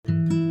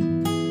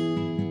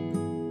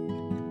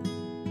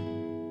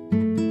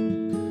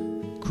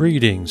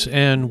Greetings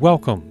and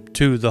welcome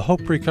to the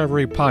Hope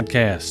Recovery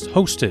Podcast,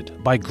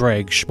 hosted by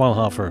Greg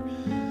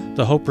Schmalhofer.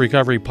 The Hope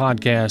Recovery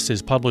Podcast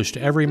is published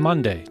every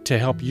Monday to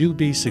help you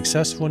be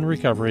successful in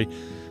recovery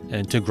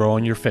and to grow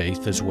in your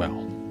faith as well.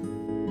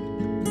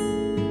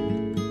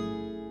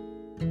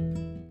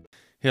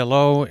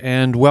 Hello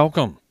and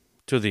welcome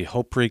to the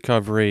Hope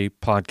Recovery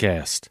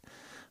Podcast.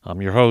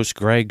 I'm your host,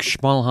 Greg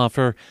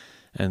Schmalhofer,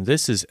 and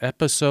this is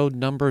episode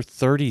number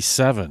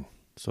 37.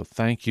 So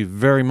thank you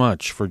very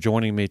much for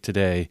joining me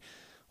today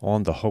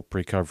on the Hope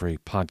Recovery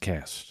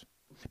Podcast.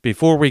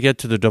 Before we get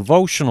to the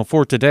devotional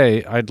for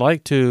today, I'd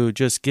like to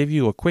just give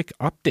you a quick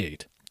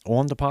update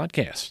on the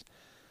podcast.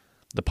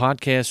 The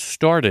podcast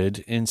started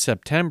in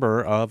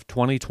September of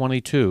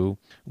 2022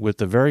 with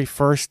the very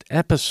first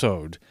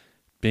episode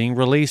being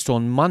released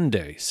on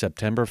Monday,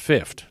 September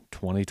 5th,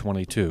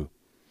 2022.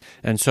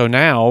 And so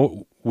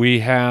now we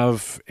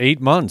have 8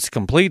 months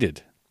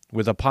completed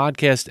with a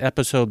podcast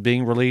episode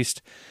being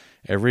released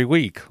every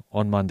week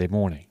on Monday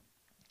morning.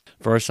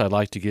 First, I'd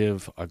like to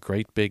give a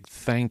great big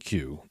thank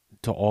you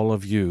to all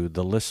of you,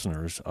 the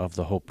listeners of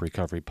the Hope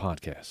Recovery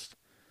Podcast.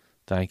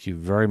 Thank you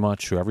very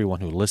much to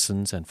everyone who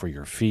listens and for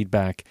your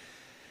feedback,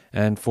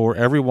 and for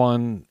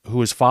everyone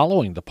who is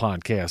following the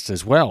podcast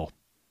as well.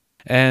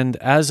 And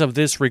as of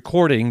this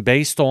recording,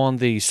 based on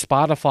the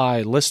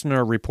Spotify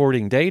listener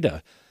reporting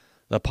data,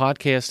 the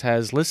podcast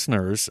has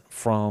listeners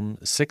from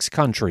 6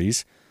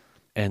 countries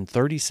and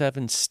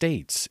 37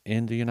 states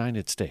in the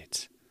United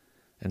States.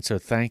 And so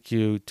thank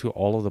you to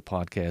all of the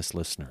podcast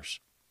listeners.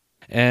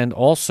 And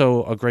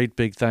also a great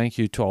big thank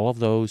you to all of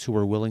those who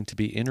are willing to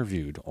be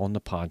interviewed on the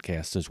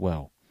podcast as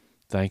well.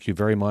 Thank you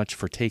very much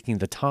for taking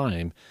the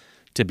time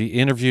to be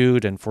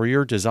interviewed and for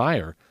your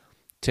desire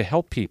to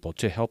help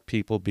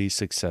people be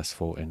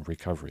successful in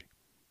recovery.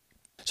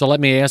 So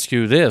let me ask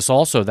you this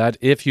also, that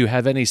if you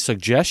have any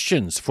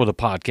suggestions for the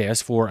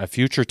podcast for a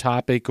future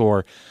topic,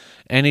 or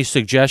any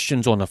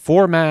suggestions on the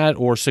format,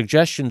 or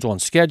suggestions on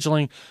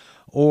scheduling,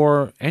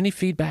 or any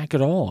feedback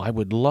at all, I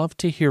would love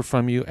to hear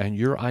from you and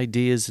your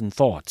ideas and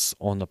thoughts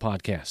on the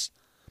podcast.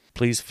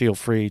 Please feel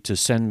free to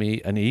send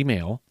me an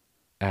email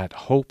at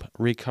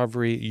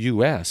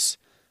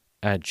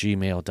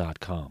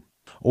hoperecoveryus@gmail.com.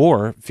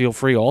 Or feel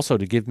free also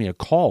to give me a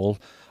call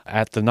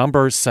at the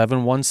number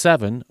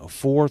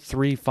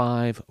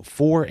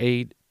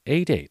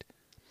 717-435-4888.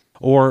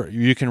 Or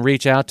you can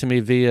reach out to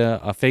me via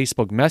a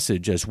Facebook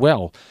message as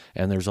well,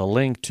 and there's a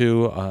link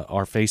to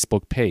our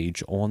Facebook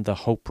page on the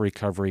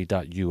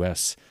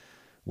hoperecovery.us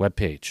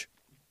webpage.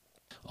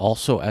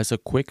 Also, as a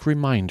quick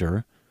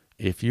reminder,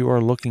 if you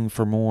are looking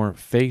for more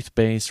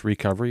faith-based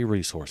recovery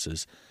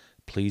resources,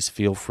 please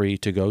feel free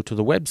to go to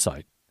the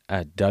website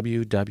at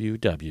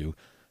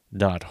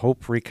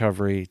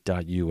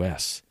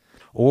www.hoperecovery.us.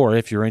 Or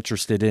if you're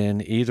interested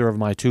in either of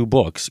my 2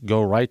 books,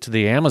 go right to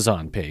the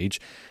Amazon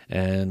page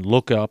and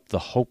look up the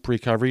Hope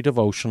Recovery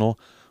Devotional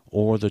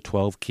or the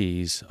 12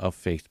 Keys of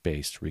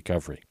Faith-Based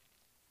Recovery.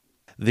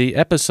 The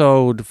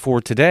episode for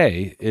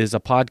today is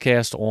a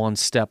podcast on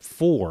Step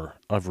 4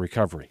 of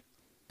recovery.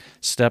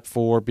 Step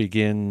 4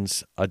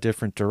 begins a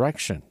different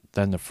direction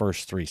than the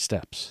first 3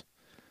 steps.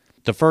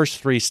 The first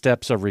 3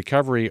 steps of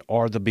recovery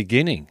are the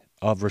beginning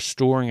of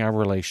restoring our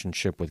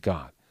relationship with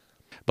God.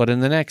 But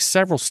in the next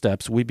several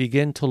steps, we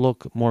begin to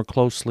look more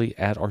closely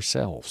at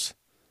ourselves.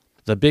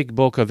 The Big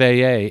Book of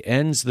AA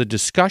ends the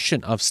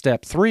discussion of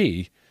Step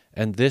 3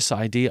 and this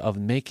idea of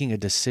making a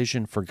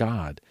decision for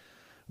God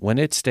when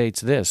it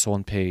states this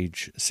on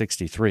page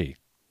 63.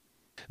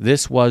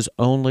 This was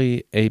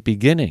only a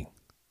beginning,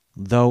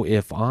 though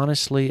if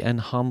honestly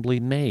and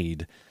humbly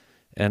made,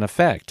 an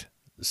effect,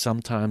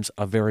 sometimes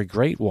a very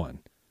great one,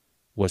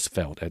 was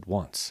felt at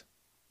once.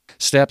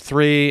 Step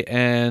 3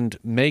 and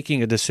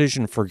making a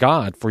decision for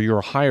God, for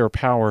your higher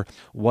power,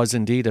 was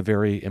indeed a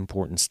very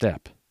important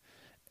step,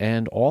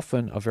 and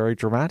often a very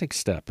dramatic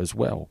step as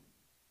well.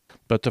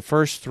 But the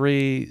first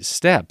 3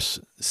 steps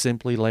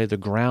simply lay the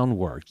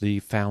groundwork, the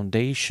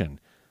foundation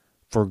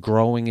for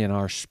growing in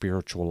our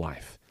spiritual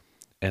life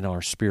and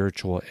our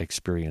spiritual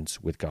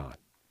experience with God.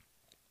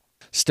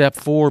 Step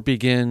 4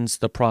 begins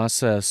the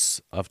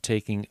process of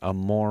taking a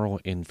moral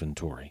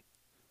inventory.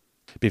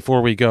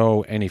 Before we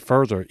go any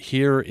further,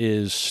 here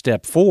is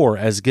Step 4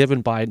 as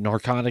given by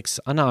Narcotics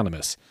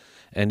Anonymous,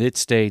 and it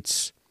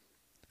states,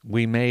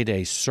 "We made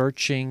a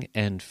searching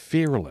and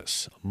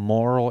fearless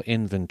moral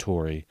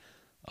inventory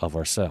of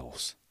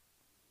ourselves."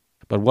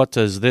 But what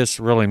does this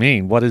really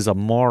mean? What is a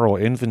moral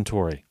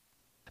inventory?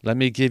 Let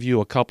me give you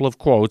a couple of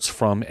quotes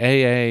from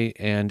AA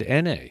and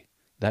NA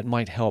that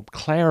might help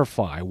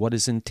clarify what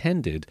is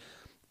intended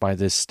by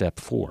this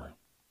Step 4.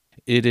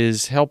 It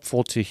is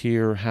helpful to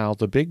hear how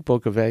the Big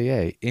Book of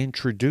AA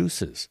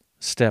introduces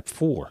Step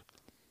 4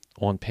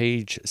 on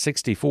page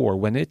 64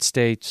 when it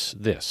states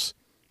this: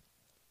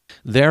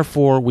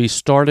 "Therefore we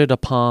started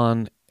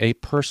upon a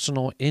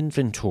personal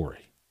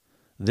inventory.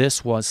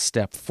 This was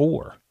Step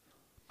 4.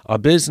 A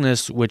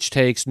business which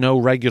takes no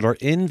regular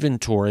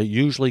inventory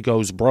usually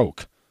goes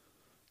broke.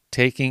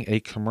 Taking a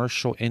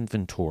commercial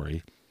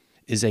inventory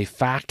is a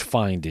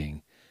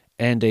fact-finding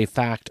and a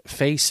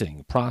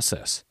fact-facing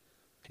process.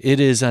 It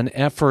is an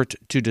effort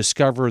to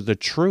discover the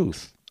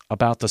truth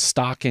about the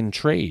stock in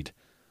trade.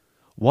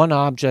 One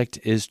object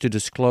is to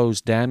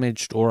disclose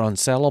damaged or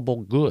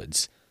unsellable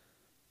goods,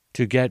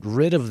 to get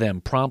rid of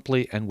them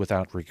promptly and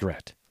without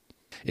regret.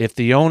 If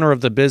the owner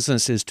of the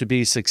business is to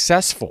be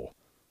successful,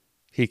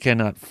 he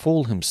cannot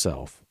fool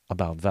himself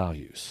about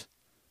values.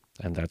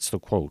 And that's the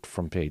quote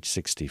from page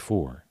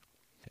 64.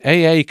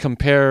 AA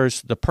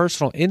compares the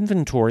personal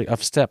inventory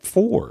of step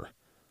 4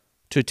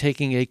 to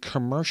taking a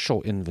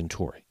commercial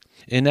inventory.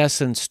 In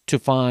essence, to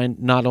find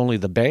not only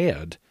the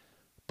bad,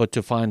 but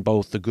to find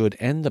both the good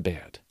and the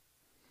bad.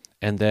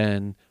 And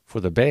then for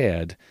the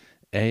bad,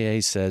 AA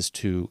says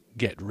to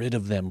get rid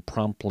of them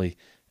promptly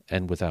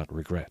and without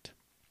regret.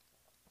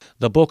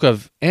 The book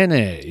of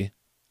NA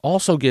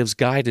also gives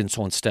guidance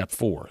on step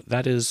 4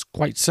 that is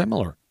quite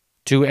similar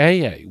to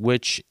AA,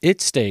 which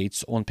it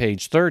states on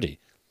page 30.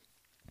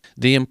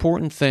 The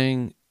important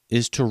thing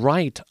is to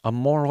write a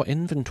moral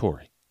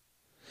inventory.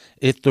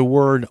 If the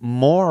word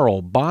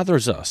moral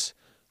bothers us,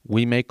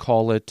 we may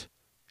call it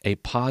a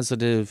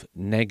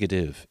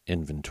positive-negative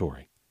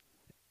inventory.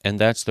 And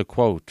that's the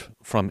quote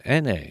from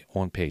NA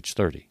on page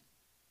 30.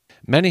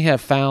 Many have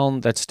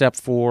found that step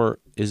 4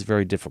 is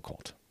very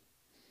difficult,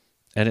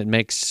 and it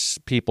makes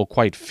people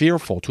quite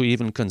fearful to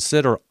even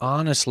consider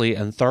honestly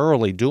and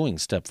thoroughly doing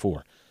step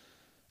 4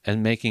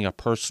 and making a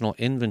personal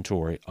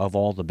inventory of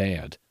all the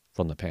bad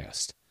from the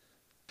past.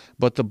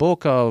 But the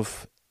book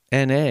of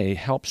NA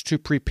helps to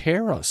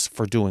prepare us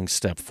for doing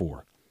step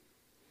 4.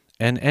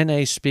 And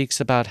NA speaks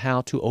about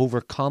how to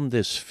overcome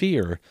this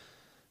fear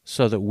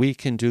so that we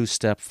can do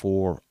step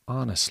 4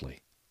 honestly.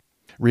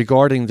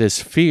 Regarding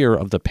this fear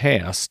of the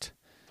past,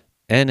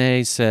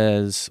 NA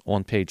says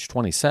on page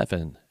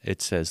 27,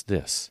 it says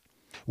this: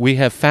 "We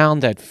have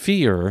found that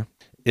fear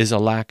is a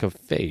lack of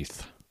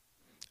faith,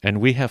 and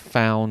we have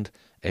found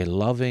a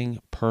loving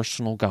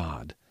personal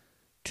God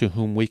to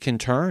whom we can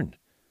turn.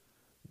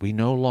 We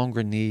no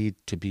longer need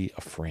to be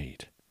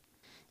afraid."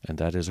 And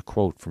that is a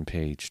quote from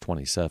page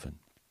 27.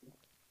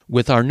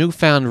 With our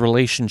newfound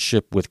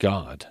relationship with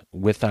God,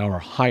 with our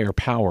higher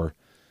power,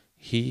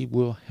 He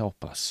will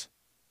help us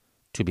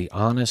to be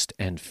honest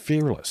and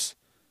fearless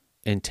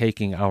in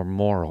taking our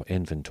moral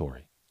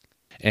inventory.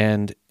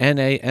 And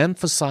NA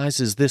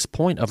emphasizes this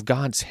point of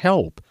God's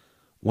help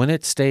when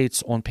it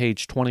states on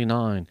page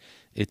 29,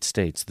 it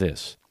states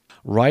this: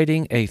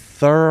 "Writing a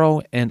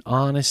thorough and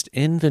honest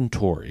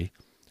inventory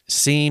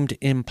seemed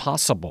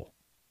impossible.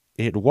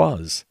 It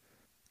was,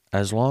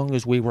 as long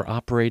as we were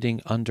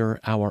operating under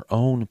our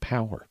own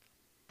power.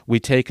 We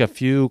take a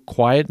few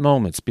quiet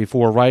moments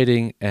before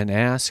writing and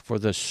ask for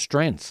the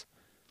strength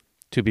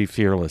to be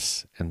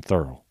fearless and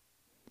thorough."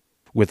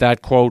 With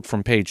that quote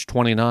from page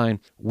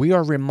 29, we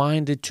are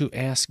reminded to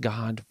ask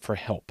God for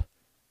help,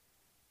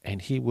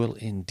 and He will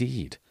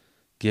indeed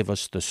give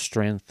us the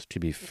strength to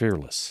be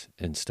fearless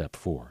in step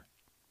 4.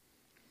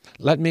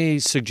 Let me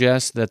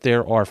suggest that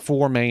there are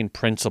 4 main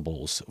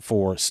principles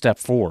for step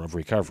 4 of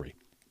recovery.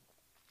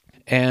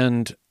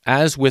 And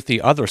as with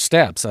the other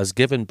steps as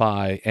given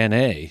by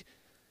NA,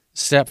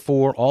 step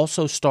 4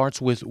 also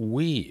starts with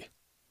we.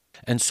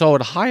 And so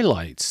it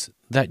highlights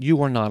that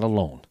you are not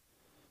alone,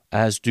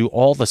 as do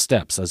all the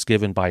steps as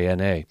given by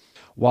NA.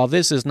 While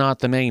this is not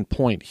the main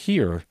point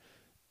here,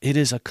 it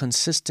is a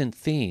consistent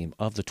theme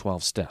of the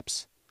 12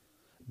 steps.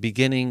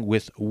 Beginning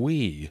with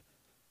we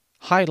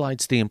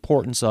highlights the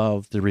importance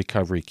of the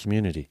recovery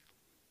community.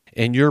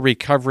 In your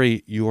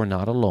recovery, you are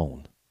not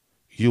alone.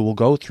 You will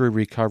go through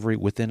recovery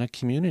within a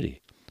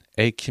community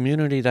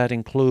that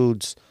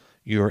includes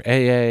your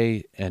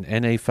AA and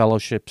NA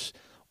fellowships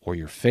or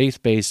your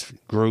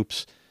faith-based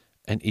groups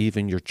and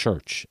even your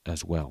church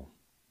as well.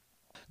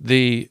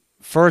 The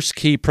first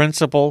key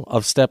principle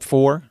of step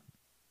 4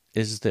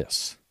 is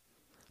this: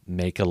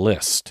 make a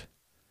list,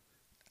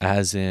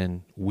 as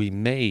in we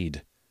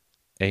made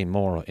a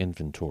moral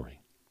inventory.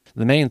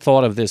 The main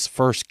thought of this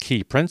first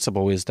key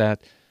principle is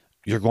that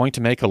you're going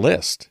to make a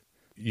list.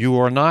 You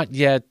are not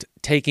yet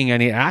taking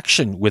any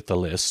action with the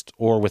list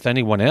or with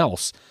anyone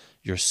else.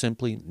 You're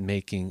simply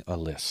making a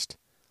list.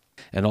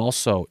 And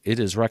also, it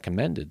is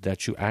recommended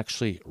that you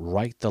actually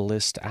write the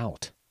list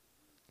out,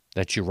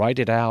 that you write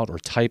it out or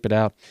type it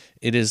out.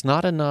 It is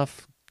not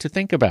enough to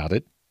think about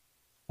it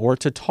or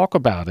to talk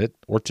about it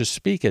or to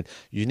speak it.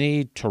 You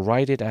need to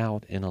write it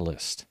out in a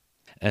list.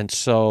 And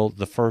so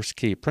the first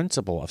key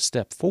principle of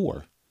step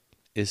 4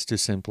 is to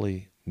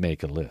simply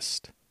make a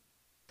list.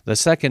 The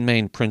second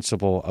main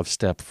principle of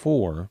step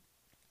 4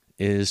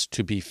 is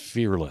to be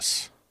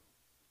fearless,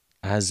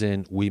 as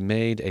in we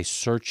made a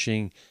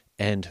searching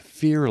and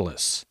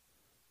fearless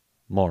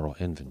moral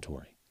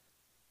inventory.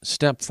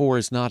 Step 4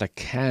 is not a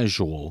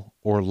casual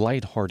or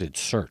lighthearted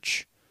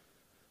search,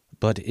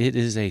 but it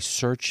is a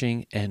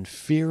searching and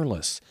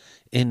fearless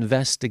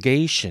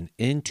investigation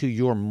into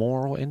your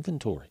moral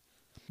inventory.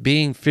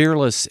 Being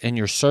fearless in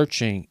your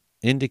searching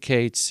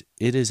indicates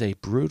it is a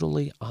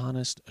brutally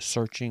honest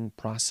searching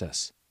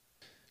process.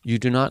 You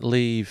do not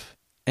leave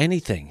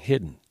anything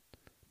hidden,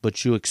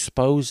 but you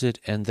expose it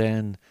and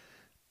then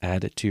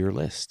add it to your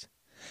list.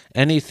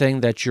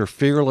 Anything that your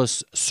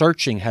fearless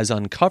searching has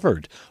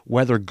uncovered,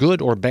 whether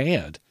good or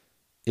bad,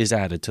 is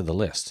added to the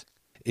list.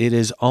 It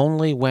is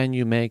only when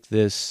you make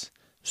this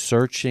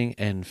searching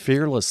and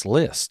fearless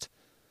list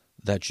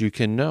that you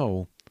can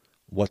know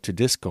what to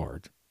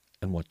discard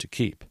and what to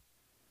keep,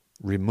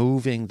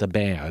 removing the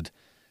bad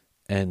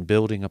and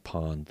building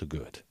upon the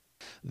good.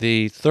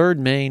 The third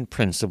main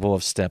principle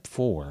of step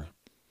 4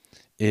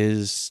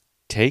 is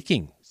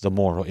taking the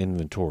moral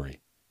inventory,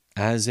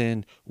 as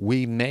in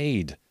we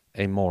made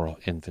a moral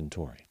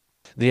inventory.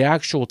 The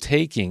actual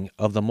taking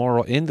of the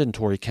moral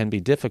inventory can be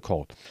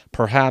difficult.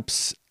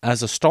 Perhaps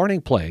as a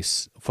starting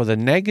place for the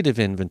negative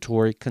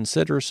inventory,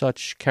 consider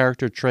such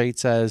character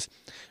traits as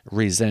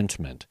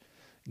resentment,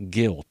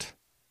 guilt,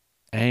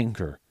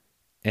 anger,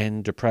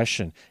 and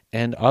depression,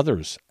 and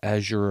others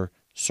as your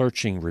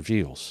searching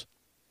reveals.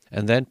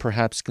 And then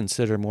perhaps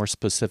consider more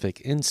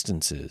specific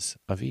instances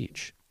of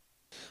each.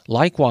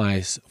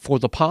 Likewise, for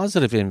the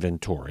positive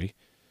inventory,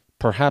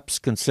 perhaps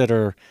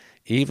consider,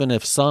 even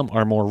if some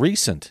are more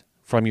recent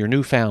from your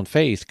newfound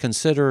faith,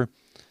 consider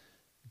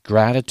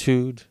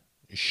gratitude,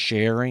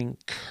 sharing,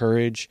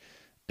 courage,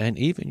 and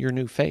even your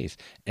new faith,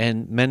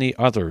 and many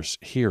others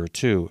here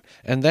too.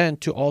 And then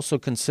to also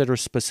consider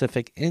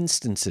specific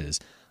instances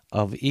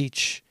of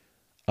each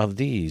of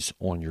these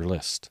on your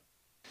list.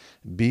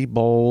 Be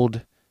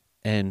bold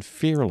and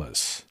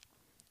fearless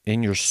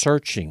in your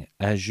searching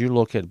as you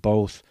look at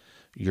both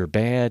your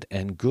bad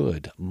and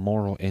good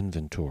moral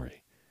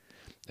inventory.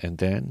 And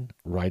then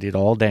write it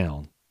all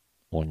down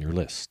on your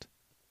list.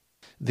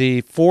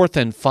 The fourth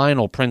and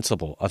final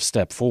principle of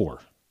step 4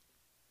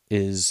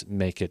 is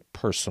make it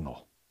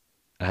personal,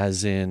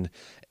 as in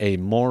a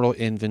moral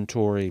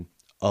inventory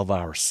of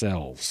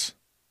ourselves.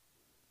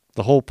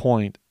 The whole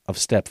point of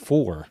step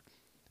 4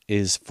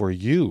 is for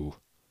you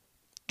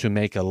to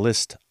make a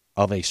list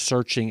of a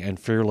searching and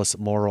fearless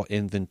moral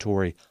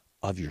inventory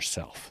of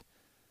yourself.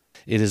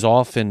 It is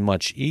often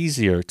much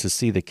easier to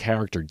see the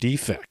character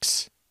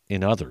defects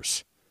in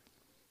others,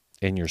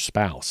 in your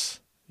spouse,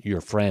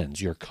 your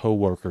friends, your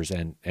coworkers,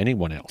 and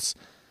anyone else.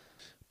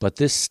 But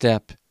this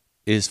step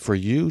is for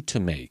you to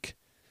make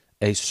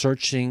a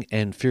searching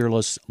and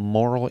fearless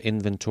moral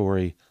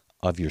inventory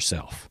of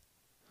yourself.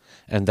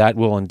 And that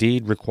will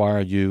indeed require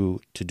you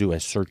to do a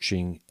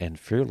searching and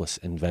fearless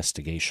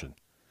investigation.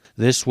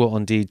 This will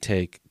indeed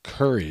take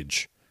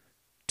courage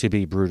to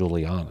be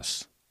brutally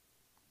honest.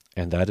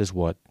 And that is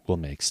what will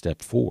make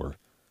step 4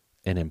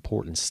 an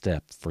important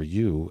step for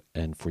you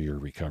and for your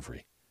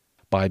recovery.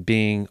 By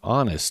being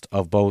honest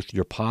of both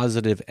your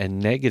positive and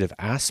negative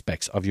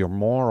aspects of your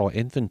moral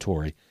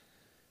inventory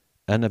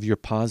and of your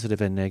positive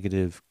and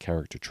negative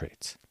character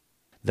traits.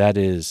 That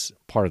is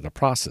part of the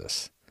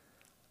process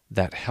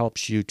that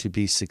helps you to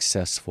be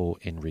successful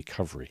in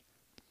recovery.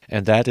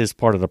 And that is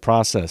part of the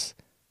process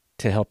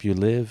to help you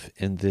live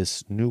in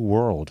this new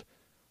world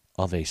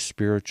of a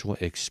spiritual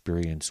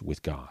experience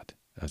with God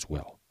as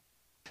well.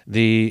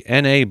 The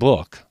NA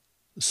book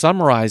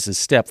summarizes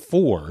step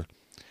 4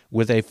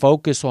 with a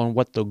focus on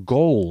what the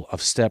goal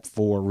of step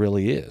 4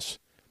 really is.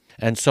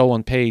 And so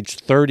on page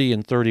 30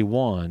 and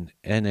 31,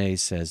 NA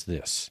says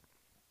this: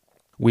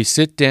 we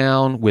sit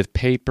down with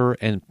paper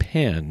and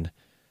pen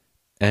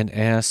and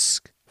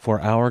ask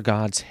for our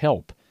God's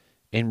help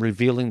in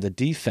revealing the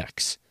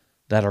defects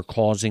that are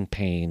causing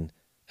pain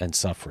and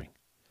suffering.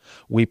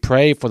 We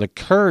pray for the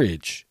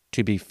courage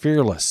to be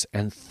fearless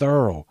and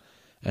thorough,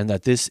 and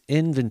that this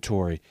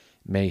inventory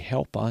may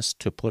help us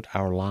to put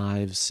our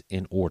lives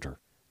in order.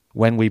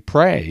 When we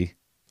pray,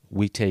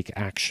 we take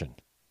action.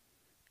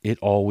 It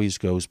always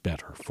goes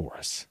better for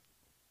us.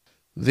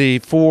 The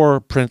 4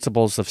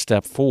 principles of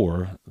step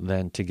 4,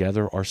 then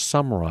together, are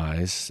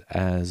summarized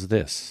as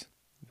this.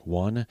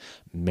 1,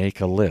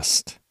 make a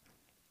list,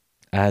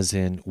 as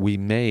in we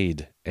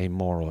made a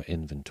moral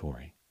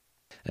inventory.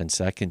 And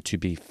 2, to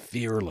be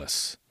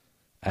fearless,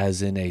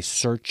 as in a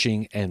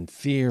searching and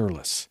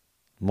fearless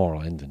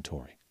moral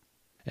inventory.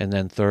 And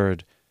then 3,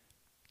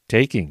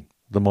 taking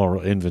the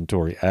moral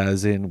inventory,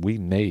 as in we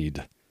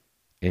made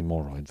a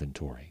moral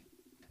inventory.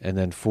 And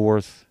then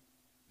 4,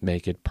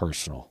 make it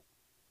personal,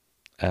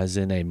 as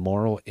in a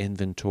moral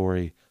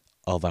inventory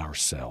of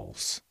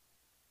ourselves.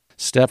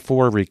 Step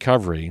 4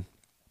 recovery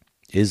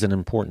is an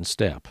important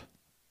step,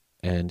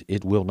 and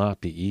it will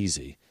not be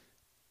easy,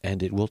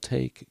 and it will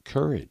take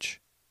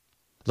courage.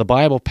 The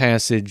Bible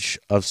passage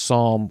of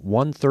Psalm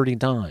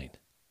 139,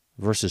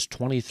 verses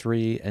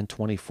 23 and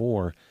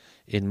 24,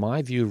 in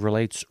my view,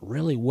 relates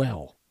really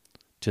well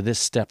to this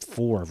step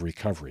 4 of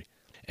recovery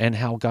and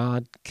how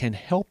God can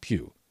help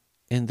you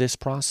in this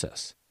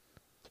process.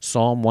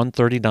 Psalm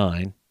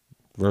 139,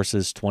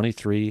 verses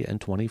 23 and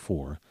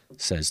 24,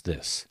 says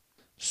this: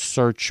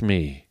 search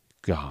me,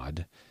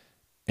 God,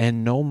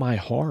 and know my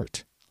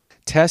heart.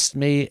 Test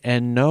me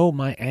and know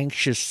my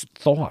anxious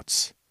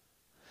thoughts.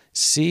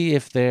 See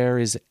if there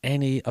is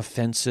any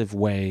offensive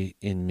way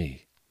in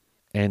me,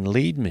 and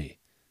lead me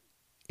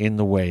in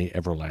the way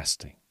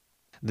everlasting.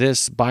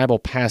 This Bible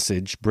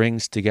passage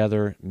brings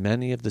together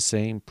many of the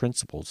same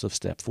principles of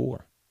step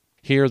 4.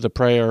 Here, the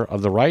prayer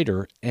of the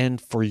writer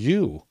and for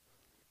you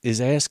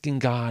is asking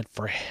God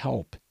for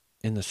help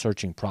in the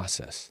searching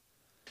process,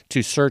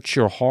 to search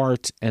your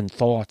heart and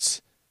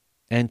thoughts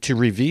and to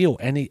reveal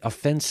any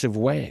offensive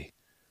way.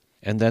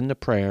 And then the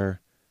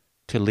prayer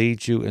to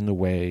lead you in the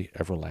way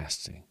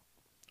everlasting,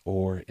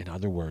 or in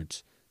other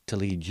words, to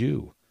lead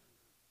you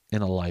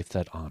in a life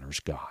that honors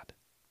God.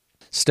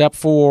 Step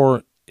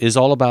 4 is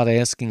all about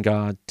asking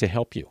God to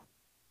help you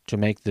to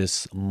make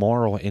this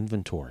moral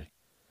inventory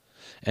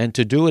and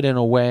to do it in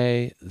a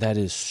way that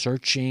is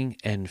searching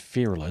and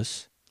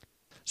fearless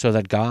so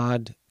that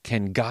God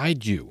can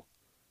guide you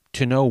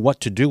to know what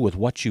to do with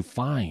what you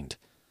find.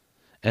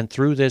 And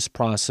through this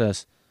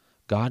process,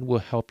 God will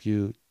help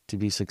you to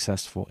be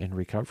successful in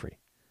recovery.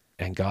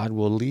 And God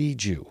will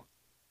lead you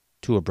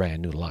to a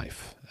brand new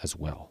life as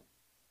well.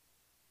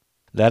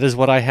 That is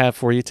what I have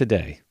for you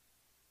today.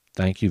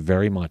 Thank you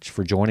very much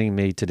for joining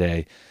me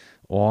today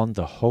on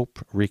the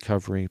Hope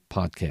Recovery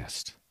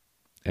Podcast.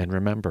 And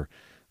remember,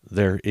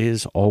 there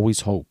is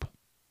always hope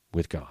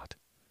with God.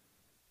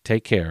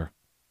 Take care,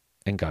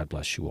 and God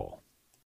bless you all.